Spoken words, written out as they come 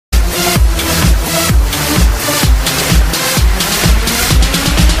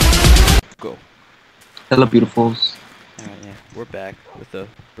Hello, beautifuls. Alright, yeah, we're back with a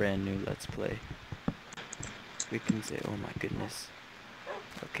brand new Let's Play. We can say, oh my goodness.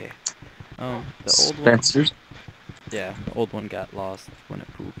 Okay. The old one, Spencer's yeah, the old one got lost when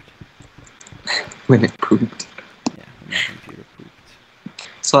it pooped. when it pooped. Yeah, when my computer pooped.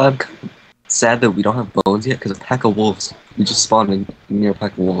 So I'm kind of sad that we don't have bones yet because a pack of wolves. We just spawned in near a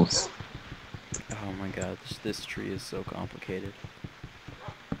pack of wolves. Oh my god, this tree is so complicated.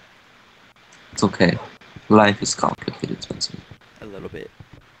 It's okay. Life is complicated, Spencer. A little bit.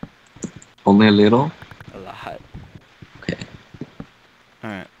 Only a little? A lot. Okay.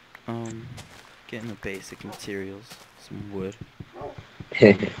 Alright, getting the basic materials. Some wood.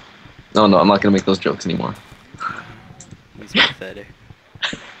 No, I'm not gonna make those jokes anymore. He's pathetic.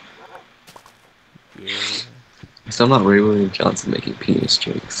 Yeah. So I'm not Ray William Johnson making penis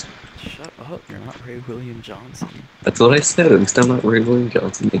jokes. Shut up, you're not Ray William Johnson. That's what I said. At least I'm not Ray William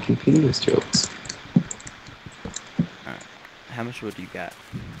Johnson making penis jokes. Alright, how much wood do you got?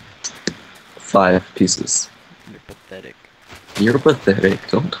 5 pieces. You're pathetic. You're pathetic.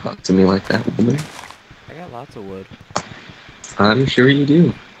 Don't talk to me like that, woman. I got lots of wood. I'm sure you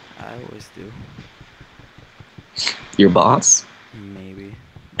do. I always do. Your boss? Maybe.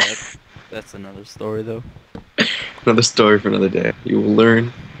 That's another story though. Another story for another day. You will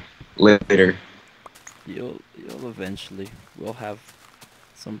learn later. You'll eventually. We'll have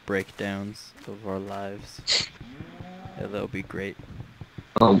some breakdowns of our lives. Yeah, that'll be great.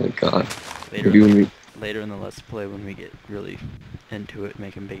 Oh my god. Later in the Let's Play, when we get really into it,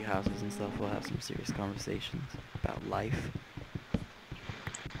 making big houses and stuff, we'll have some serious conversations about life.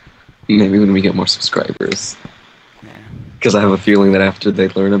 Maybe when we get more subscribers. Yeah. Because I have a feeling that after they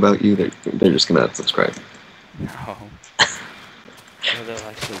learn about you, they're just gonna unsubscribe. No. Or they'll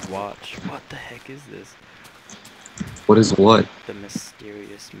actually watch. What the heck is this? What is what? The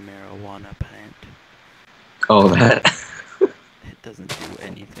mysterious marijuana plant. Oh, that. It doesn't do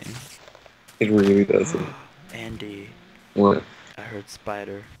anything. It really doesn't. Andy, What? I heard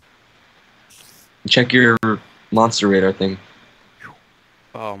spider. Check your monster radar thing.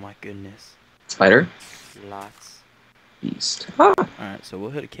 Oh my goodness. Spider? Lots. Beast. Ah. Alright, so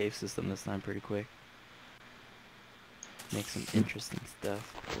we'll hit a cave system this time pretty quick. Make some interesting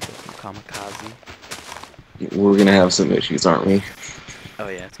stuff. We'll get some kamikaze. We're gonna have some issues, aren't we? Oh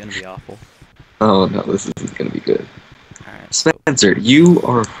yeah, it's gonna be awful. Oh no, this isn't gonna be good. Alright. Spencer, you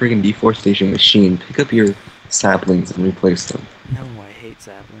are a friggin' deforestation machine. Pick up your saplings and replace them. No, I hate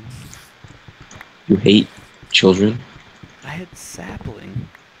saplings. You hate children? I had sapling.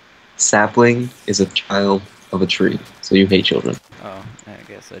 Sapling is a child of a tree, so you hate children. Oh, I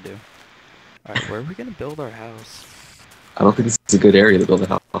guess I do. Alright, where are we gonna build our house? I don't think this is a good area to build a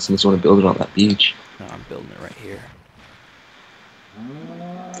house. I just want to build it on that beach. No, I'm building it right here.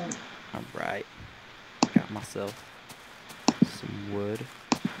 Alright. Got myself some wood.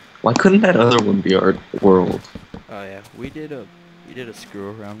 Why couldn't that other one be our world? Oh yeah, we did a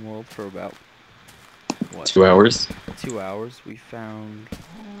screw around world for about what? 2 hours? 2 hours. We found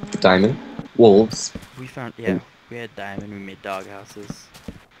Diamond? Wolves? we had diamond, we made dog houses.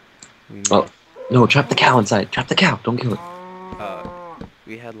 We made, Oh, no, trap the cow inside. Trap the cow. Don't kill it.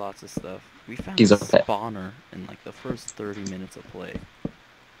 we had lots of stuff. We found He's a our pet. spawner in like the first 30 minutes of play.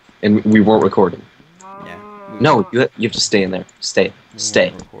 And we weren't recording. Yeah. No, you have to stay in there. Stay. We Stay.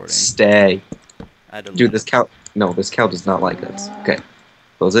 weren't recording. Stay. I had to Dude, this cow... No, this cow does not like us. Okay.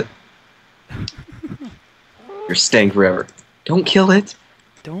 Close it. You're staying forever. Don't kill it.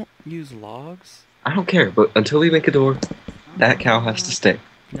 Don't use logs. I don't care, but until we make a door, that cow has to stay.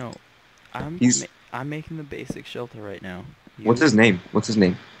 No, I'm making the basic shelter right now. What's his name? What's his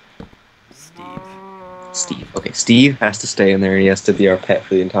name? Steve. Steve. Okay, Steve has to stay in there and he has to be our pet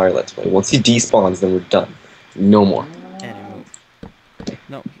for the entire Let's Play. Once he despawns, then we're done. No more. And he moved.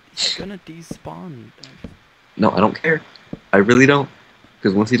 No, he's gonna despawn. No, I don't care. I really don't.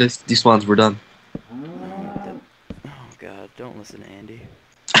 Because once he despawns, we're done. Oh god, don't listen to Andy.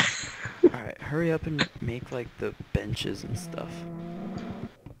 Alright, hurry up and make like the benches and stuff.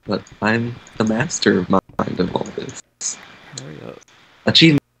 But I'm the mastermind of all this. Hurry up.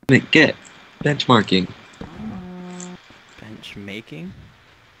 Achievement get. Benchmarking. Bench making?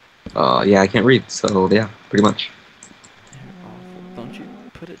 Yeah, I can't read, so yeah, pretty much. You're awful. Don't you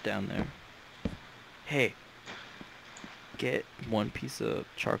put it down there. Hey, get 1 piece of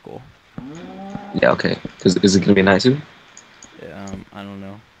charcoal. Yeah, okay. Is it gonna be night soon? Yeah, I don't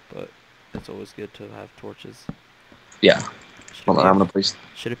know, but it's always good to have torches. Yeah. Hold on, I'm gonna place...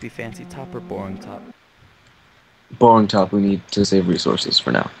 Should it be fancy top or boring top? Boring top, we need to save resources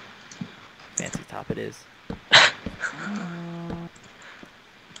for now. Fancy top it is. How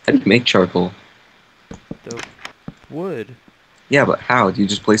do you make charcoal? Wood. Yeah, but how? Do you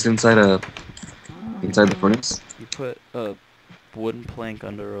just place it inside the furnace? You put a wooden plank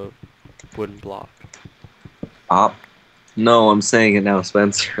under a wooden block. Op. No, I'm saying it now,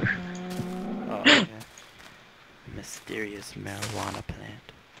 Spencer. Oh, okay. Mysterious marijuana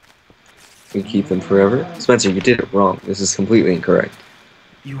plant. We keep them forever? Spencer, you did it wrong. This is completely incorrect.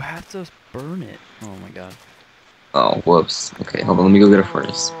 You have to burn it. Oh my god. Oh, whoops. Okay, hold on. Let me go get a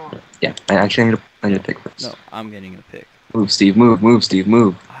furnace. Yeah, I need to pick first. No, I'm getting a pick. Move, Steve. Move, Steve.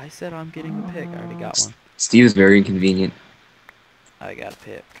 Move. I said I'm getting a pick. I already got one. Steve is very inconvenient. I got a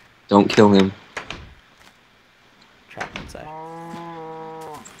pick. Don't kill him. Trapped inside.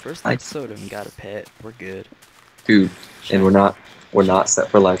 First episode and got a pet. We're good. Dude, and we're not set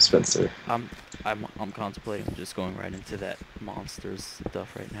for life, Spencer. I'm contemplating just going right into that monsters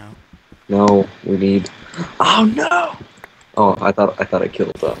stuff right now. No, we need. Oh no! Oh, I thought I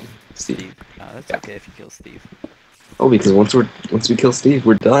killed Steve. No, that's okay if you kill Steve. Oh, because once we kill Steve,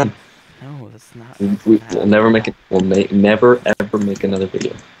 we're done. No, that's not. We'll never make it. Never ever make another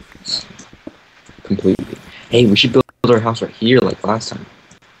video. No. Completely. Hey, we should build our house right here like last time.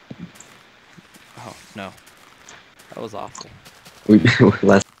 Oh no, that was awful.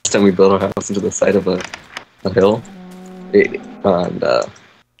 Last time we built our house into the side of a hill, and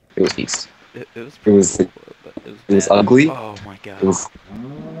it was east. It was It was bad. ugly. Oh my god.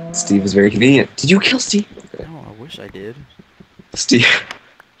 Steve was very convenient. Did you kill Steve? Okay. No, I wish I did. Steve.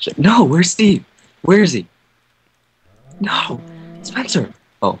 No, where's Steve? Where is he? No, Spencer.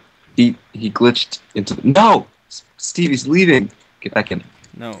 Oh, he glitched into the. No, Steve, he's leaving. Get back in.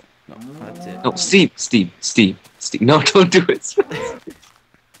 No, that's it. No, Steve. No, don't do it.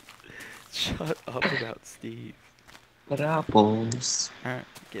 Shut up about Steve. But apples. Alright,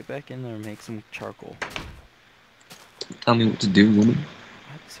 get back in there and make some charcoal. Tell me what to do, woman.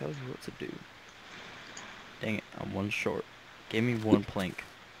 I tell you what to do. Dang it, I'm one short. Give me one plank.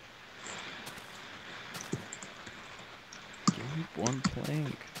 Give me one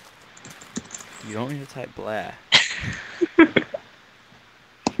plank. You don't need to type blah.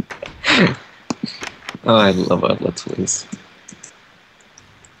 Oh, I love our Let's Plays.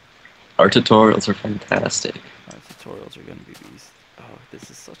 Our tutorials are fantastic. Our tutorials are gonna be beast. Oh,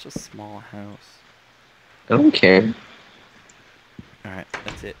 this is such a small house. I don't care. Alright,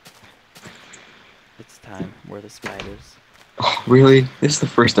 that's it. It's time. We're the spiders. Oh, really? This is the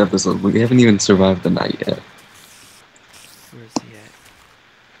first episode. We haven't even survived the night yet. Where's he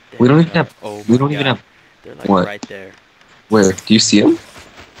at? We don't even have. Oh We my don't even God. have. They're like What? right there. Where? Do you see them?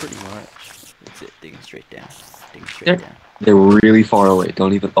 Pretty much. That's it. Digging straight down. Digging straight They're- down. They're really far away.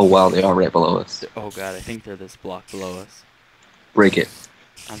 Don't even. Oh wow, they are right below us. Oh god, I think they're this block below us. Break it.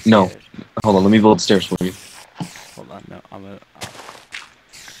 I'm scared. No. Hold on. Let me build stairs for you. Hold on, no, I'm gonna.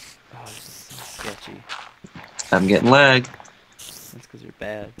 Oh, this is so sketchy. I'm getting lag. That's because you're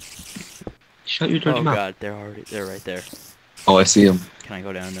bad. Shut your dirty Oh mouth. god, they're right there. Oh, I see them. Can I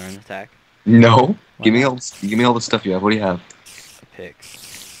go down there and attack? No. Why Give me not? all the stuff you have. What do you have? A pick.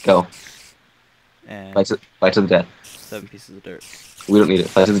 Go. And Fight to the death. 7 pieces of dirt. We don't need it.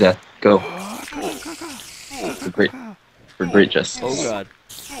 Fight to the death. Go. For great justice. Oh god.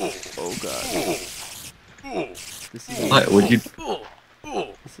 Oh god. This is What? Would you?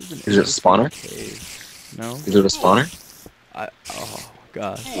 This is an Is it a spawner? cave. No. Is it a spawner? Oh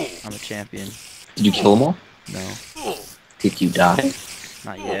god. I'm a champion. Did you kill them all? No. Did you die?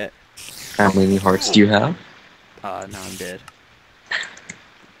 Not yet. How many hearts do you have? Now I'm dead.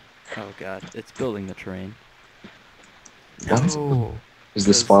 Oh god. It's building the terrain. What is it? No. Is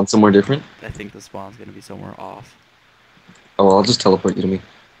the spawn somewhere different? I think the spawn's gonna be somewhere off. Oh, well, I'll just teleport you to me.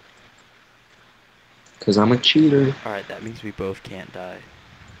 Because I'm a cheater. Alright, that means we both can't die.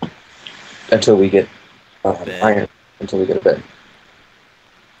 Until we get Bed. iron. Until we get a bed.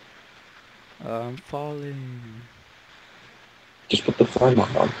 I'm falling. Just put the fly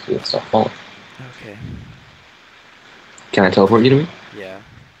mod on so you'll stop falling. Okay. Can I teleport you to me? Yeah.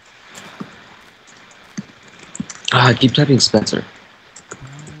 I keep typing Spencer. No,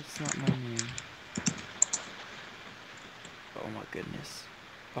 it's not my name. Oh my goodness.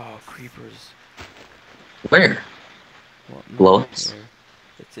 Oh, creepers. Where? Well, not Below right us? here.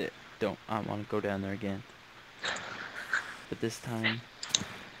 That's it. I want to go down there again. But this time.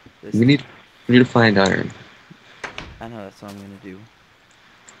 We need to find iron. I know that's what I'm gonna do.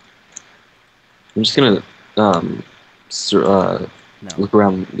 I'm just gonna No. look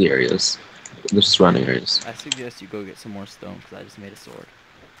around the areas, the surrounding areas. I suggest you go get some more stone because I just made a sword.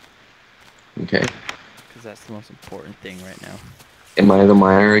 Okay. Because that's the most important thing right now. Am I the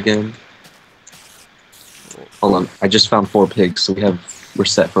miner again? Well, Hold on. I just found 4 pigs, so we're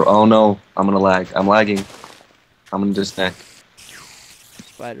set for. Oh no! I'm gonna lag. I'm lagging. I'm gonna disconnect.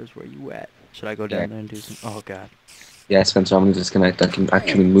 Spiders, where you at? Should I go down there and do some? Oh god. Yeah, Spencer, I'm gonna disconnect. I can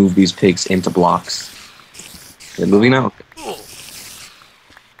actually move these pigs into blocks. They're moving now?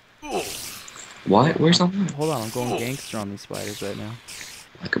 What? Where's something? Hold on, I'm going gangster on these spiders right now.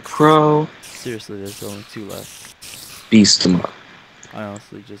 Like a pro. Seriously, there's only 2 left. Beast them up. I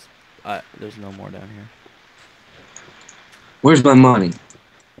honestly just, there's no more down here. Where's my money?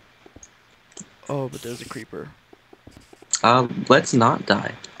 Oh, but there's a creeper. Let's not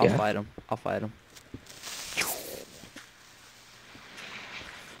die. I'll fight him. I'll fight him.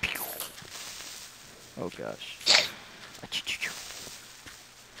 Oh gosh.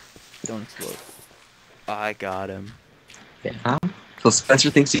 Don't explode. I got him. Yeah. So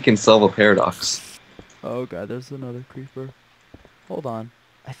Spencer thinks he can solve a paradox. Oh god, there's another creeper. Hold on.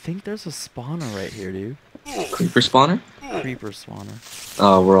 I think there's a spawner right here, dude. Creeper spawner? Creeper spawner.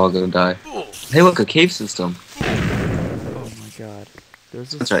 Oh, we're all gonna die. Hey, look, a cave system. Oh my god.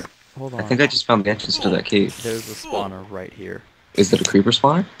 There's a That's right. Hold on. I think I just found the entrance to that cave. There's a spawner right here. Is it a creeper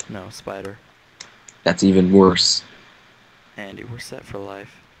spawner? No, spider. That's even worse. Andy, we're set for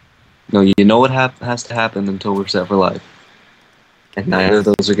life. No, you know what has to happen until we're set for life. And neither of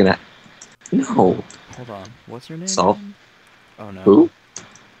those are gonna... No. Hold on. What's your name? Solve. Again? Oh no. Who?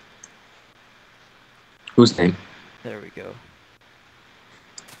 Whose name? There we go.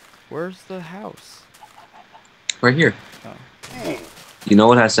 Where's the house? Right here. Oh. You know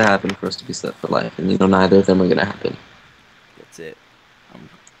what has to happen for us to be set for life, and you know neither of them are gonna happen. That's it.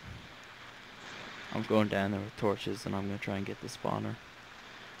 I'm going down there with torches, and I'm gonna try and get the spawner.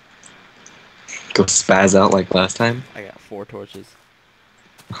 Go spaz out like last time? I got 4 torches.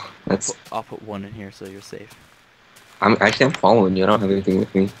 That's... I'll put 1 in here so you're safe. I'm following you. I don't have anything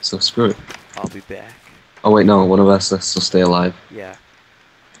with me, so screw it. I'll be back. Oh wait, no, one of us has to stay alive. Yeah.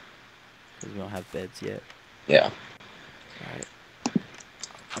 Because we don't have beds yet. Yeah. Alright.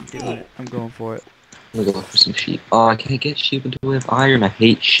 I'm doing it. I'm going for it. I'm gonna go look for some sheep. Oh, I can't get sheep until we have iron. I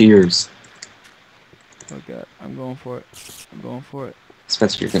hate shears. Oh god, I'm going for it. I'm going for it.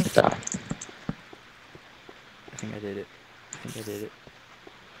 Spencer, you're gonna die. I think I did it. I think I did it.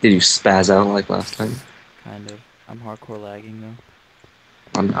 Did you spaz out like last time? Kind of. I'm hardcore lagging though.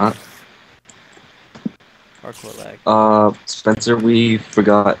 I'm not. Hardcore lag. Spencer, we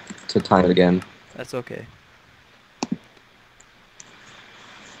forgot to time it again. That's okay.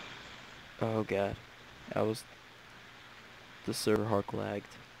 Oh god. That was... The server hardcore lagged.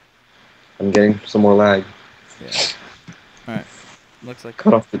 I'm getting some more lag. Yeah. Alright. Looks like...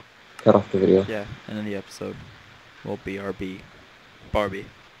 Cut off the video. Yeah, and then the episode will be BRB. Barbie.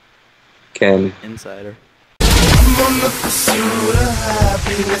 Ken. Insider. I'm on the pursuit of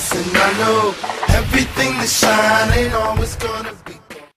happiness, and I know everything that shine ain't always gonna be